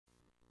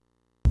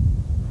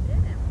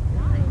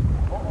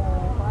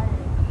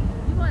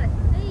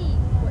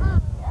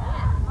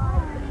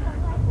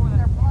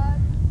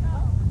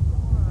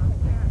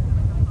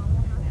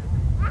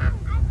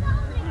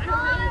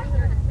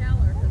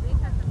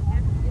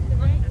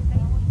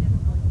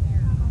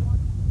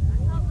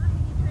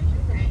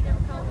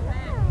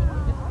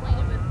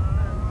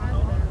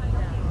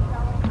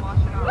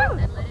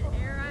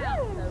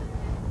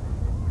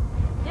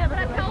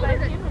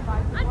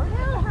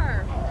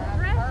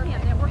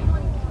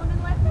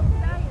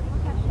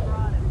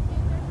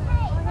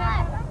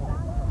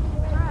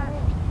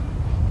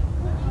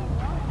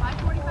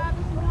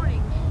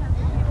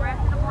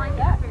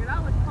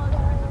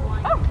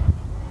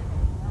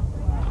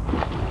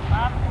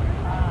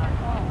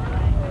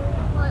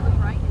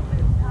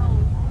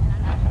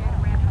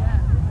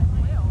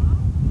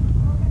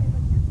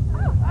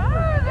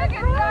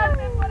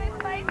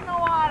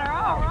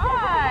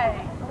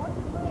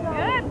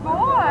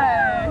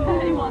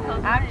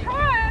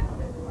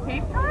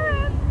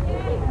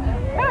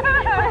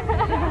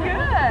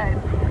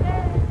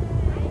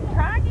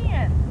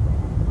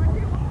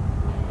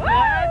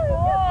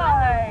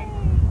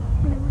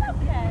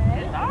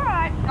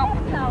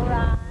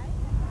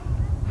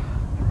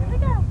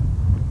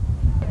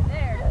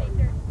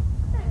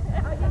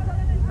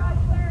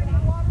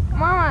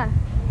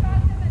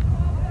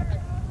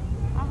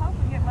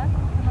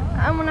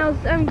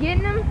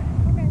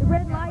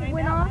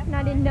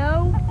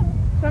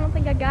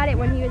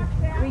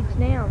works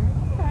now.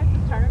 Okay,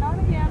 just turn it on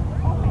again.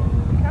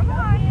 Come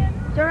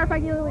on. Sure, if I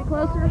get a little bit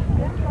closer.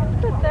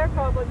 Sit there,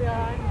 probably be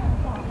alright.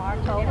 Mark,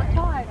 hold it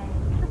tight.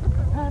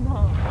 Come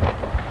on.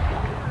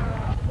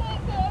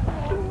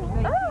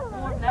 Oh,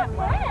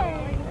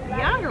 okay. The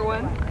younger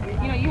one,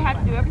 you know, you have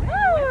to do everything with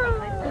them.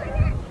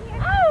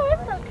 Oh,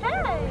 it's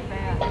okay.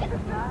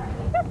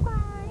 You're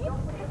fine.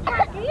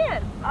 Back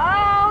in.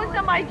 Oh,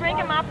 somebody's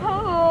drinking my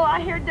pool.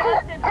 I hear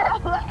Dustin.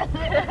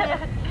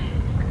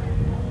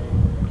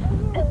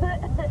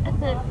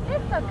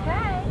 It's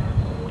okay.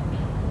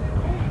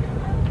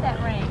 That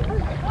ring.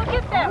 Look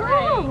at that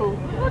ring.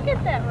 Look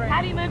at that ring.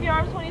 How do you move your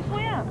arms when you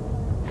swim?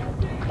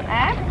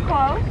 That's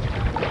close.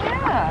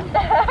 Yeah.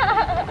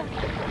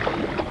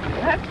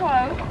 That's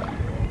close.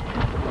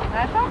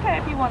 That's okay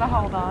if you want to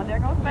hold on. There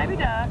goes baby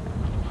duck.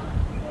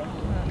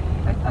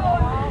 This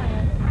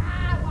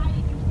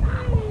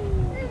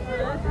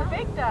is a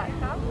big duck,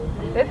 huh?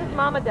 This is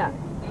mama duck.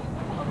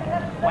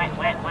 Quack,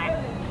 quack, quack.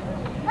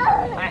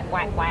 Quack,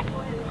 quack, quack.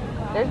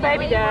 There's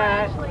baby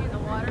duck.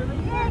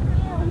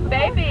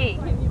 Baby.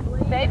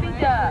 Baby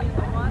duck.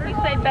 You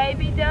say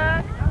baby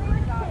duck?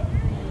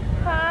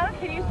 Huh?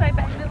 Can you say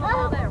baby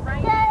duck?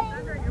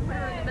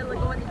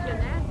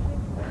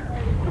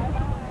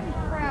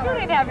 You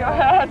didn't have your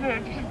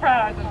husband. She's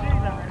proud of you.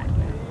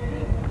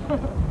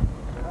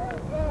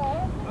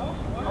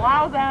 Well,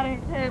 I was out here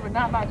too, but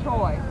not by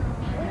choice.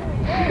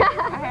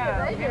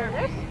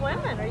 They're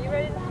swimming. Are you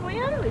ready to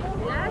swim?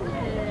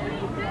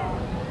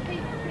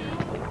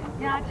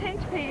 Yeah, I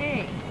teach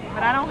PE,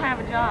 but I don't have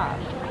a job.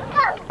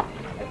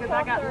 Because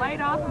I got laid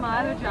off from my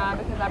other job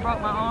because I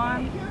broke my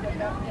arm.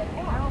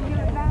 I don't get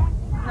it back?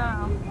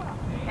 No.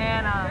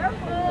 And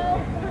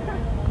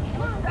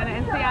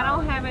see, I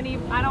don't have any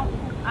skills.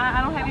 I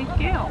don't have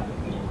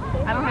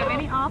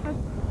any office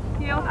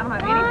skills. I don't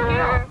have any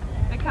skills.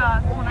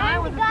 Because when I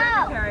was a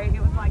secretary, it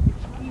was like,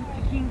 you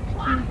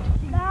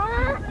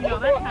know,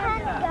 that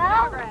kind of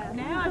stuff.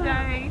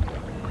 Nowadays,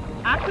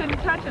 I couldn't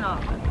touch an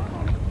office.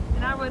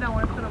 And I really don't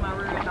want to sit on my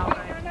room all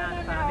day at 9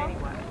 to 5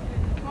 anyway.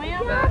 But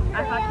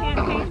if I can't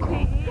teach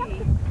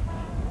PE,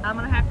 I'm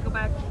going to have to go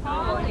back to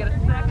school and get a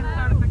second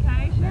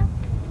certification.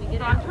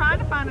 So I'm trying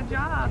to find a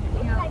job,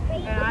 you know,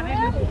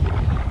 and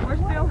we're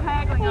still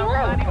haggling over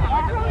money.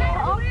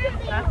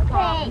 That's the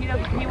problem. He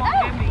won't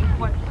give me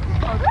what's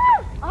supposed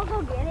to. I'll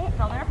go get it.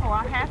 So therefore,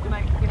 I have to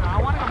make, you know,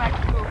 I want to go back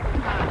to school full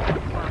time.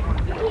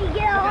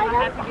 I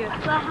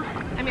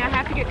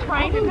have to get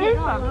trained to do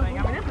something.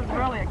 I mean, this is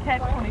really a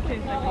catch-22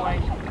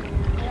 situation.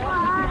 I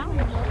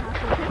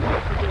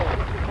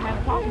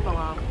haven't talked so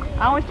long.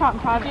 I always talk in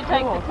private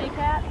schools. Did you take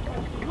the TCAT?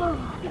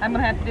 I'm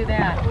going to have to do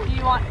that. Do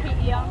you want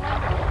PE only?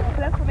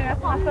 That's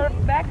my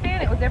back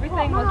then. It was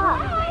everything was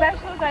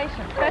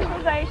specialization.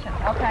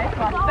 Okay,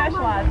 so I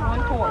specialize in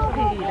one course,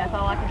 PE. That's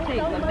all I can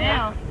teach. But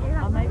now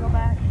I may go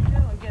back to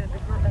school and get a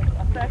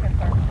second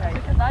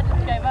certification. Because I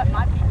just gave up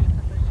my PE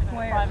position in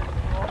Where? private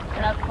school.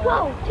 And Oak Cliff.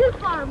 Whoa, too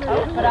far,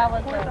 man. But I was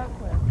Where's Oak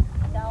Cliff?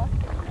 Dallas.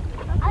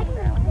 I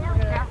can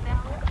down.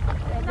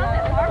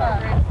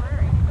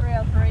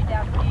 303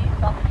 down the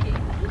Keys, off the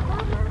Keys.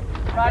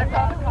 Right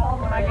across the call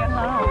when I get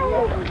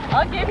home.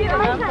 I'll give you the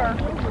number.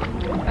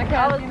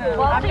 Because, you know,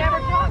 I've never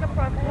taught a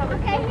public school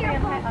in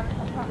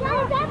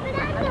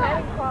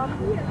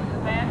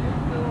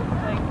Baptist school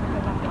thing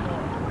because I'm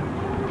divorced.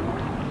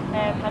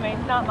 And, I mean,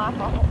 it's not my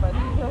fault, but,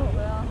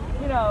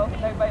 you know,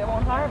 everybody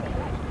won't hire me. You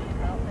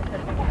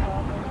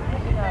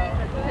know.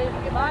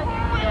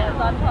 Yes,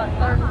 I taught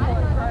 3rd and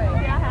 4th grade.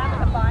 See, I have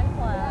a fine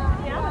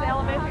class. Yeah, I'm an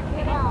elementary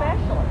PE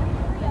specialist.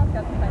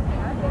 Got the same thing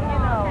I did.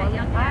 You know,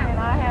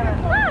 I haven't.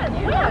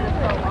 You know,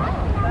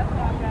 that's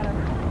why I've got to.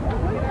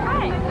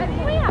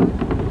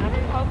 I'm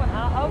just hoping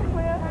Oak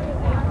Cliff,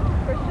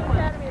 Christian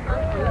Academy of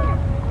Montreal.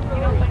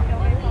 You don't think they'll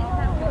be involved?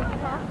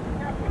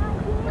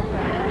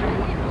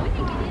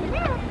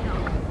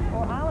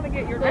 Well, I want to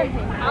get your name.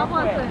 I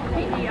wasn't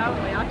PE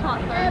only. I taught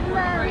 3rd and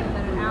 4th grade and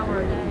then an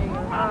hour a day.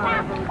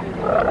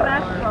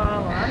 That's the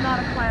problem. I'm not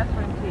a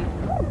classroom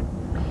teacher.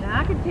 Now,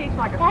 I can teach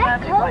like a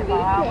subject like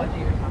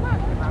biology or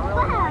something. I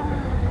really like it.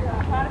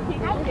 Try to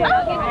teach kids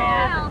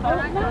math and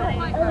social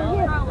studies.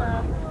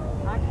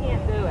 I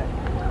can't do it.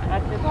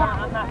 That's just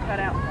not, I'm not cut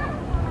out for it.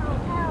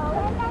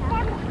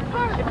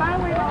 If I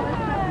leave all this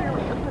stuff here,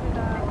 we can put it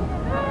up.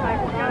 Okay,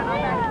 we got it on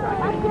that.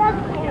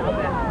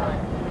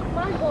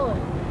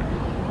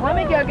 Let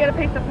me go get a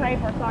piece of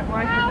paper so I can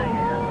write your name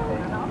down.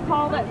 And I'll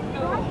call that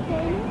school.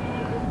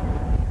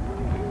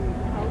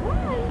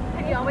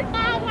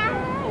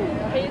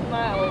 He's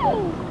my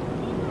oldest.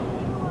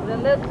 Then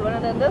this one,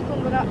 and then this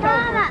one without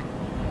cover.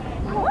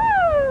 Woo!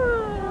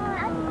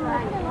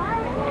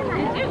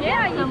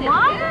 Yeah, you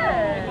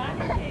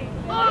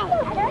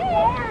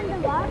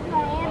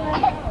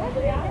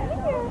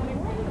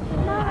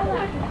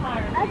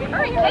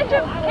did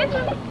good.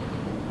 Kitchen.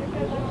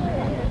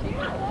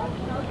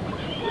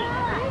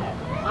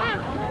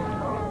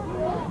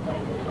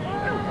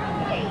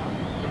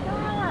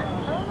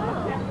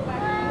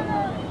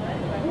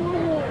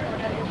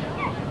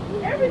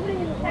 Everything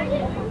is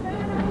taken.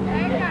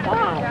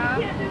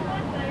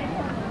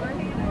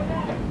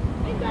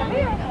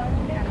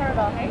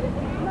 That's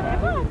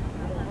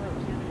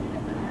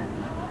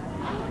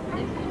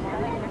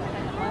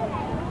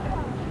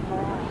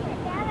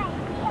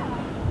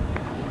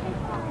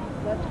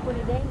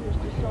pretty dangerous,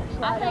 just don't I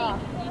slide think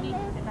off. you need to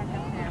sit back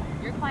up now.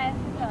 Your class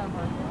is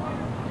over.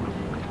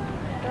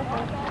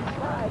 Careful,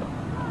 slide.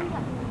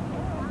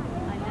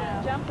 I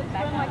know. Jump and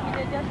Back swim like you up.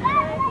 did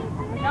yesterday.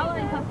 Y'all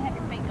aren't supposed to have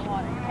your feet in the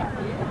water.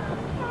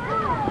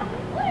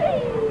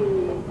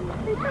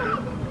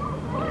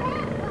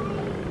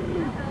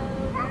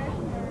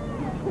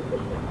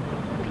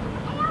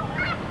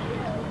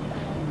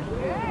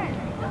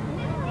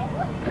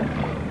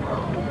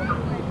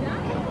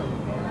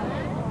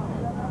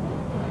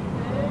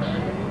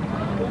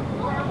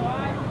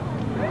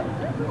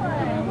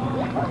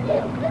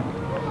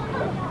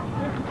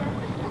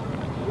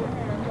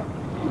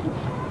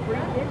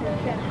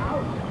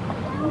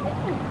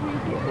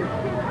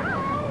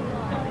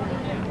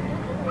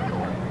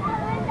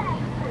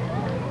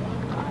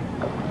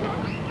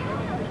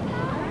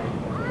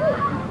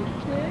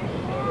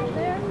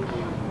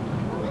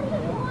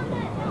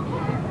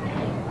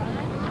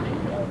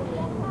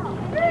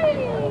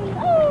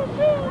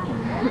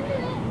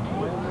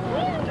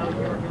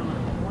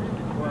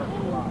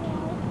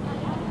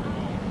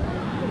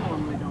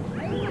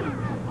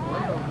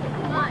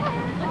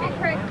 Look at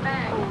Craig's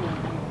bag.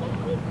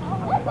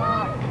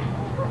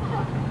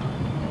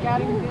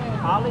 Got him good.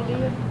 Holly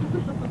did?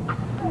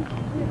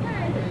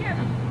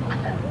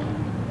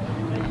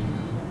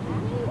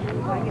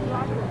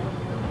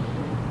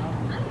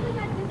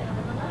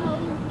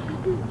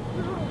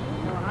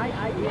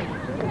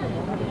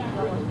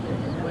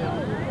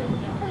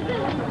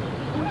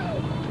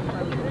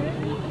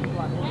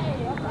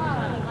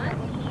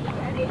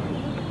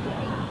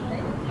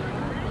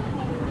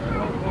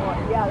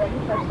 Yeah, they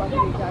can touch like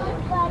each other.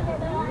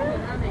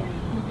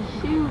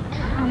 Shoot,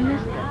 I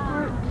missed that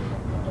part.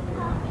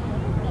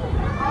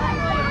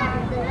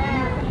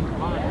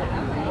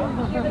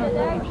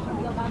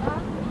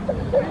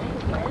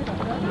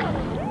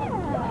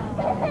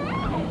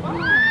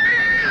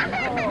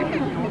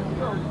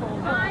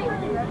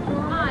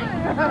 Mine.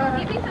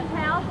 Give me some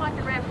towels so I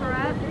can wrap her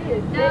up.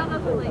 No,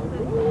 those are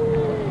Lisa's.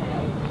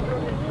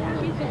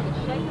 She's just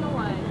shaking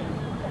away.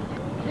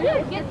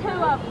 Just get two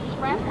of them. Just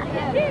wrap them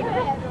together. Yeah,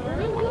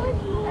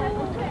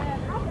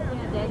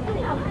 Daddy.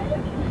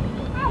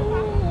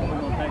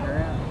 Take her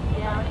out.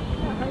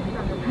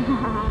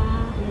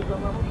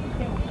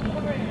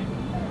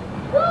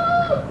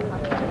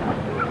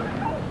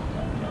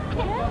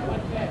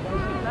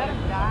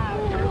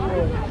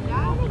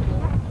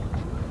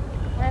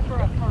 Wrap her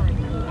up first.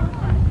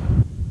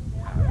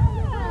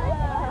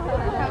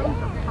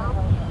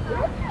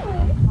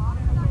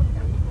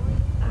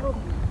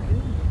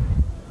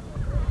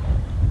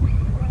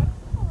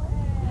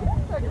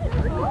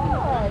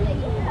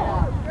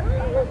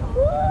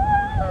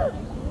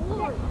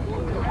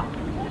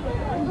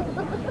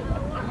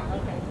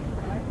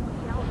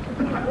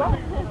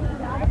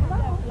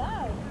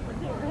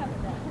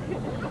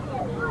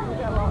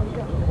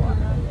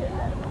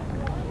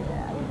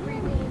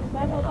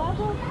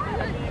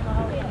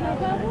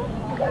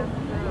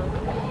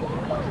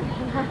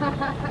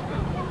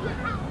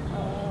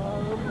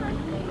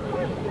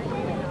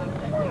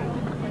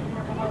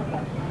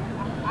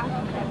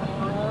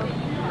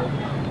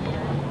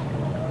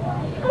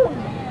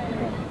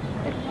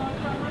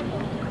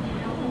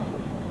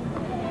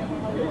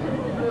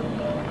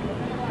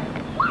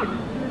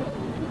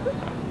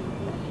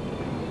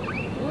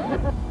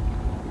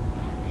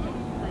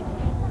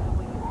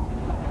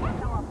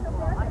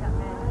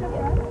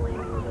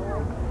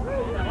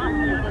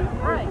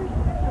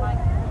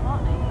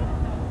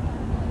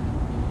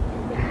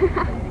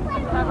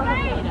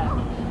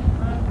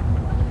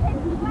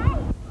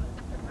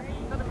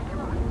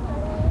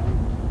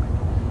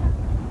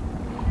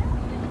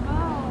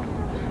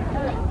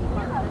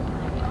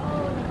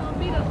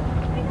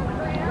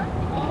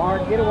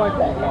 Mark, get away from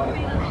that water.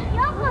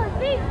 Y'all gonna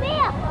beat me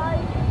up.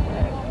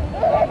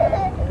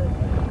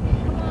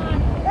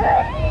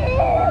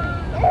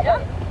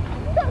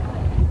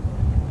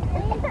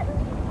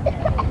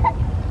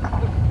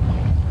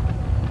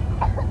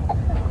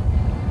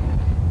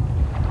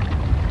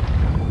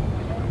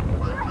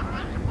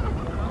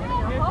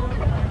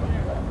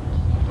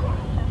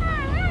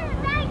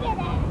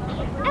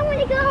 I want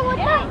to go with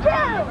that too.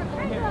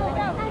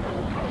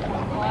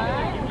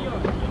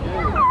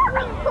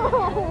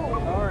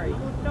 Sorry.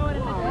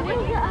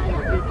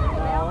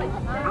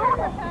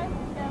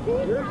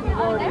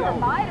 Oh, they were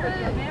miters,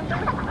 remember? I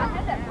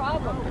had that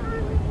problem.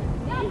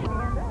 No,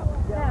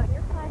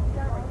 your class is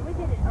early. We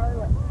did it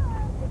early.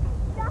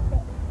 Stop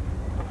it.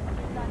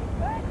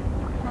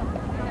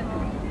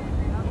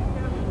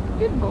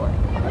 Good boy.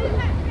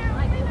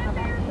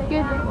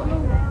 Good boy.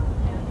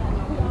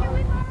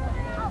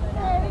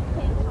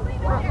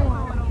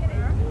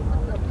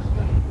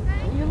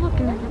 You're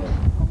looking at it.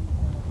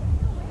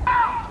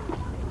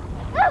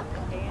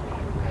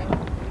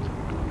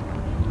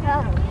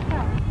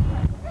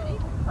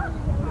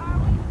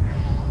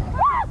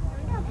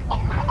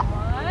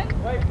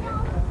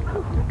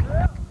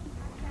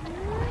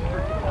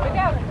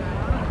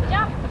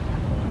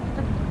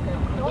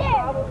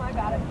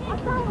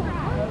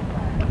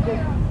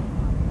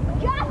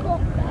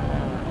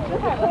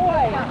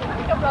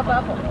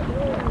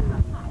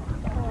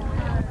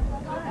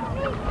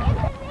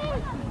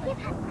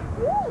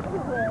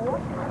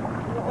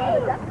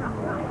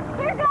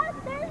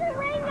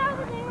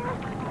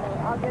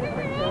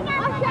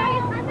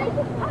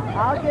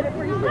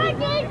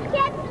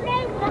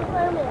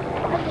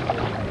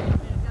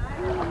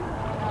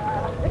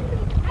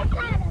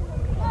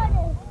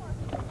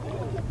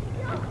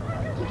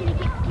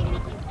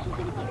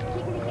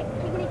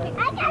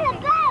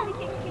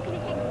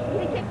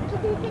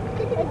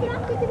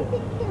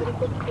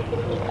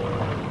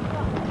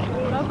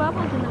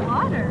 bubbles in the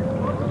water.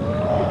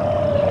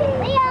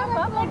 Leo,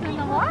 Bubbles in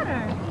the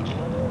water.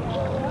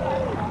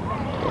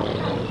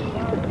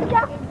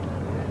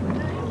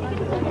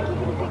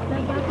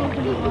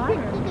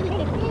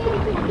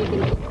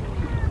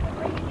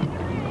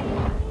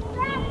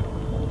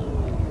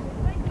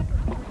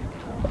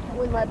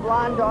 When my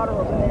blonde daughter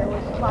over there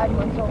was 5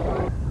 months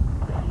old.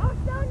 I'm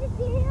starting to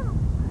see him.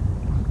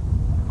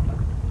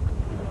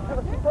 I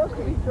was supposed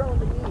to be thrown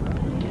to eat.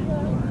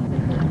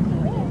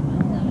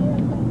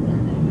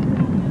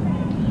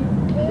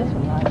 This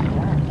one likes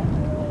that.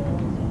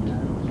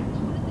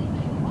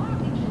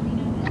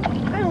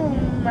 Boom!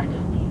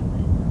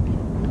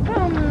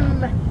 Boom!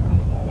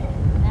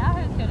 Now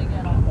who's gonna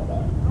get them?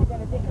 You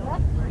gonna pick him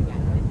up?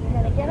 You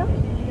gonna get him?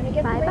 You gonna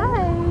get Bye the bye.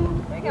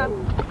 There you go.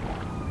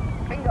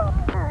 Bingo.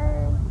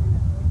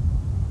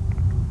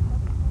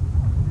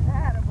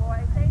 Attaboy.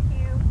 Thank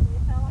you.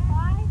 Tell her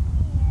bye.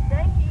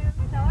 Thank you.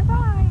 Tell her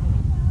bye.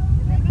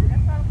 That's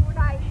not a 4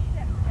 night.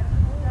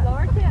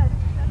 Lower kiss.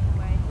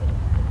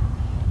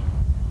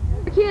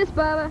 Kiss,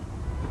 Bubba.